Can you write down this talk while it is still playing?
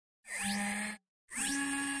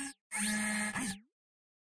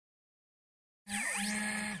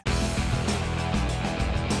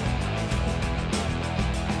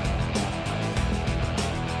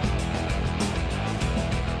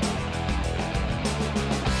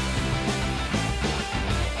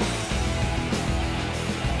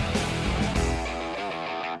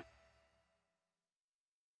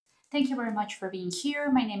Thank you very much for being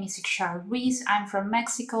here. My name is Ixchel Ruiz. I'm from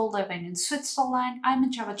Mexico, living in Switzerland. I'm a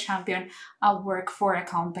Java champion. I work for a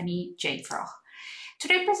company, JFrog.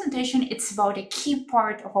 Today's presentation is about a key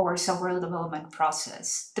part of our software development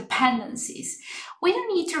process, dependencies. We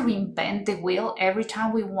don't need to reinvent the wheel every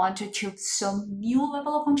time we want to achieve some new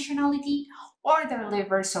level of functionality or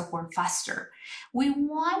deliver software faster. We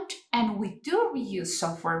want and we do reuse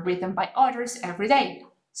software written by others every day,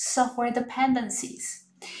 software dependencies.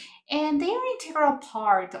 And they are an integral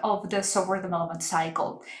part of the software development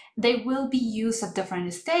cycle. They will be used at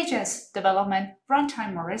different stages: development,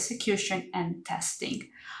 runtime or execution, and testing.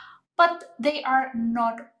 But they are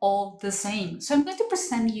not all the same. So I'm going to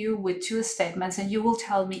present you with two statements and you will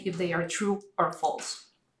tell me if they are true or false.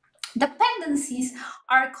 Dependencies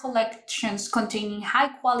are collections containing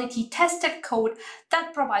high-quality tested code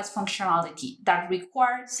that provides functionality that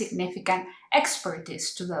requires significant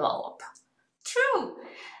expertise to develop. True.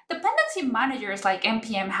 Dependency managers like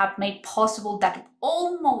NPM have made possible that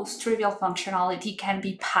almost trivial functionality can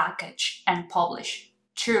be packaged and published.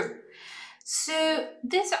 True. So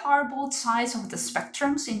these are both sides of the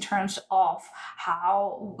spectrums in terms of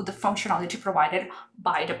how the functionality provided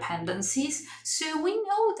by dependencies. So we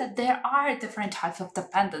know that there are different types of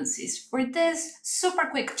dependencies. For this super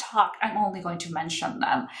quick talk, I'm only going to mention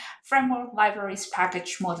them: framework, libraries,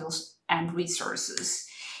 package, modules, and resources.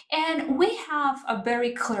 And we have a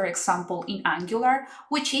very clear example in Angular,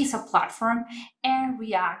 which is a platform, and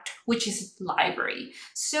React, which is a library.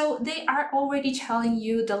 So they are already telling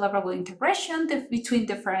you the level of integration between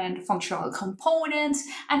different functional components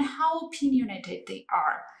and how opinionated they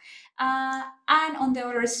are. And on the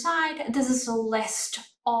other side, this is a list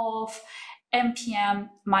of NPM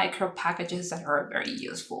micro packages that are very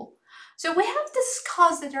useful. So we have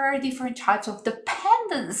discussed that there are different types of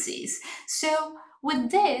dependencies. So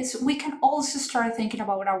with this, we can also start thinking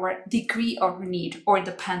about our degree of need or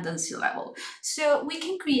dependency level. So we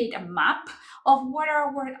can create a map of what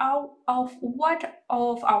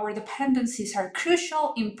of our dependencies are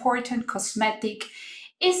crucial, important, cosmetic,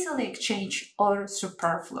 easily exchanged, or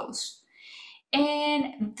superfluous.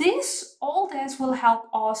 And all this will help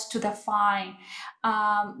us to define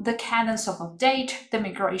the cadence of update, the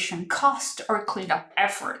migration cost, or cleanup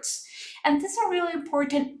efforts. And these are really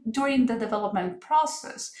important during the development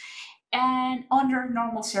process and under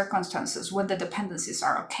normal circumstances when the dependencies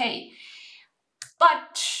are okay.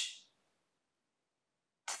 But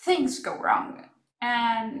things go wrong,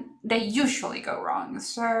 and they usually go wrong.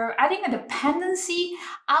 So adding a dependency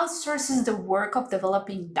outsources the work of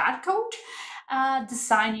developing that code,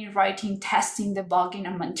 designing, writing, testing, debugging,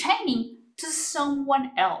 and maintaining to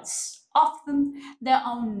someone else, often the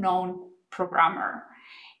unknown programmer.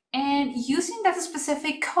 And using that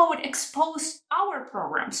specific code expose our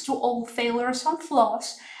programs to all failures and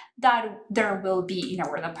flaws that there will be in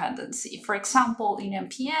our dependency. For example, in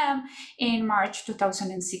NPM, in March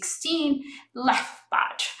 2016, left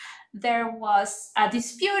batch, there was a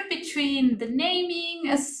dispute between the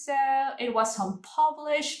naming, so it was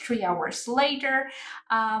unpublished. 3 hours later,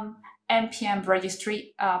 NPM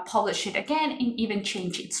registry published it again and even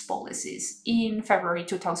changed its policies. In February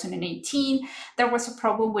 2018, there was a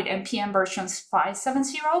problem with NPM versions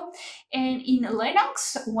 5.7.0, and in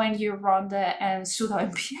Linux, when you run the sudo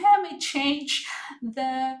npm, it changed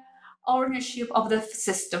the ownership of the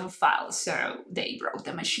system file, so they broke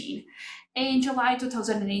the machine. In July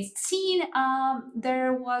 2018,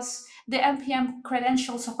 there was the NPM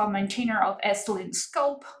credentials of a maintainer of ESLint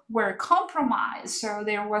scope were compromised. So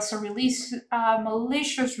there was a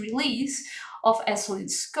malicious release of ESLint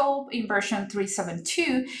scope in version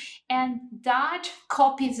 3.7.2, and that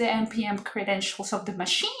copied the NPM credentials of the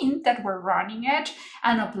machine that were running it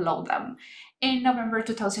and upload them. In November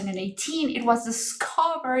 2018, it was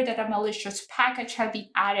discovered that a malicious package had been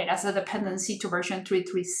added as a dependency to version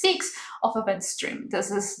 3.3.6 of EventStream.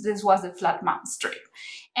 This was the flatmap stream,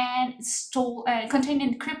 and contained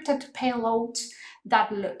encrypted payloads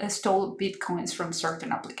that stole bitcoins from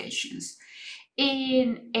certain applications.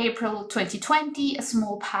 In April 2020, a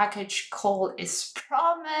small package called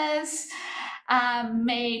isPromise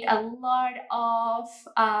made a lot of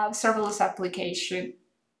serverless application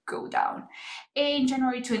go down. In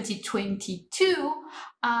January 2022,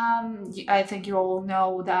 I think you all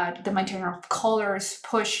know that the maintainer of Colors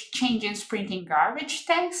pushed changes printing garbage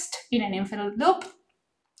text in an infinite loop,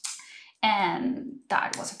 and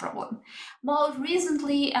that was a problem. More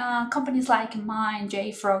recently, companies like mine,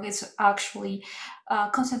 JFrog, is actually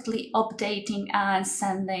constantly updating and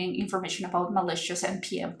sending information about malicious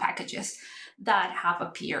NPM packages that have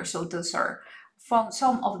appeared. So those are from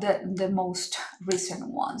some of the most recent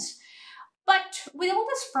ones. But with all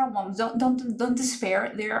these problems, don't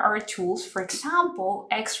despair. There are tools, for example,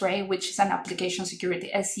 X-Ray, which is an application security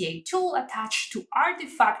SCA tool attached to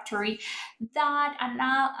Artifactory that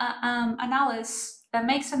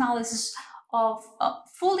makes analysis of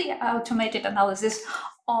fully automated analysis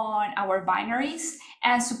on our binaries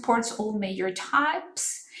and supports all major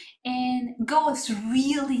types and goes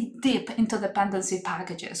really deep into dependency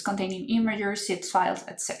packages containing images, zip files,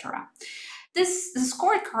 etc. The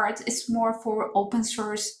scorecard is more for open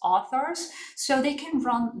source authors, so they can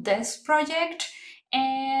run this project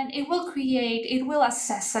and it will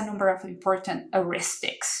assess a number of important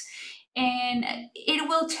heuristics. And it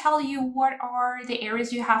will tell you what are the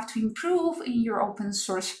areas you have to improve in your open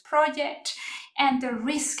source project and the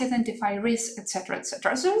identify risk, etc.,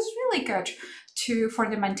 etc. So it's really good for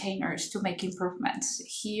the maintainers to make improvements.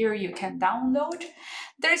 Here you can download.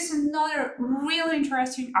 There's another really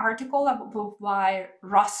interesting article by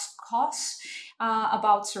Russ Koss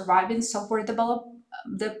about surviving software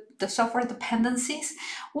the software dependencies,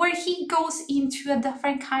 where he goes into a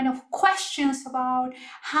different kind of questions about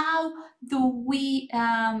how do we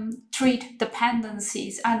treat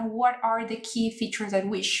dependencies and what are the key features that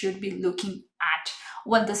we should be looking at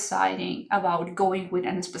when deciding about going with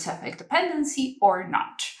a specific dependency or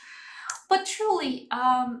not. But truly,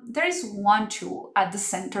 there is one tool at the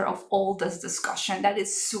center of all this discussion that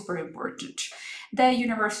is super important: the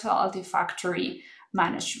Universal Artifactory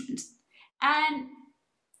Management. And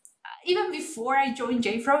even before I joined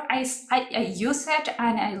JFrog, I used it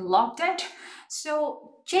and I loved it. So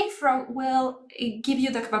JFrog will give you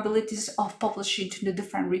the capabilities of publishing to the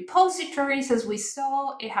different repositories. As we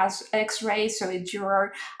saw, it has X-ray, so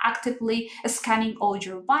you're actively scanning all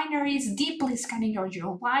your binaries, deeply scanning all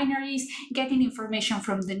your binaries, getting information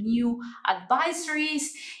from the new advisories,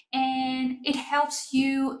 and it helps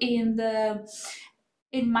you in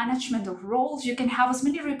management of roles. You can have as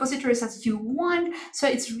many repositories as you want, so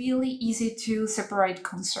it's really easy to separate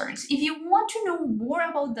concerns. If you want to know more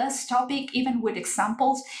about this topic, even with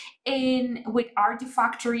examples with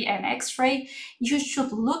Artifactory and X-Ray, you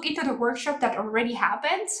should look into the workshop that already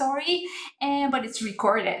happened, but it's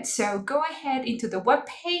recorded. So go ahead into the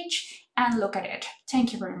webpage and look at it.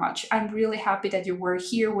 Thank you very much. I'm really happy that you were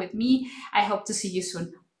here with me. I hope to see you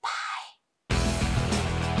soon.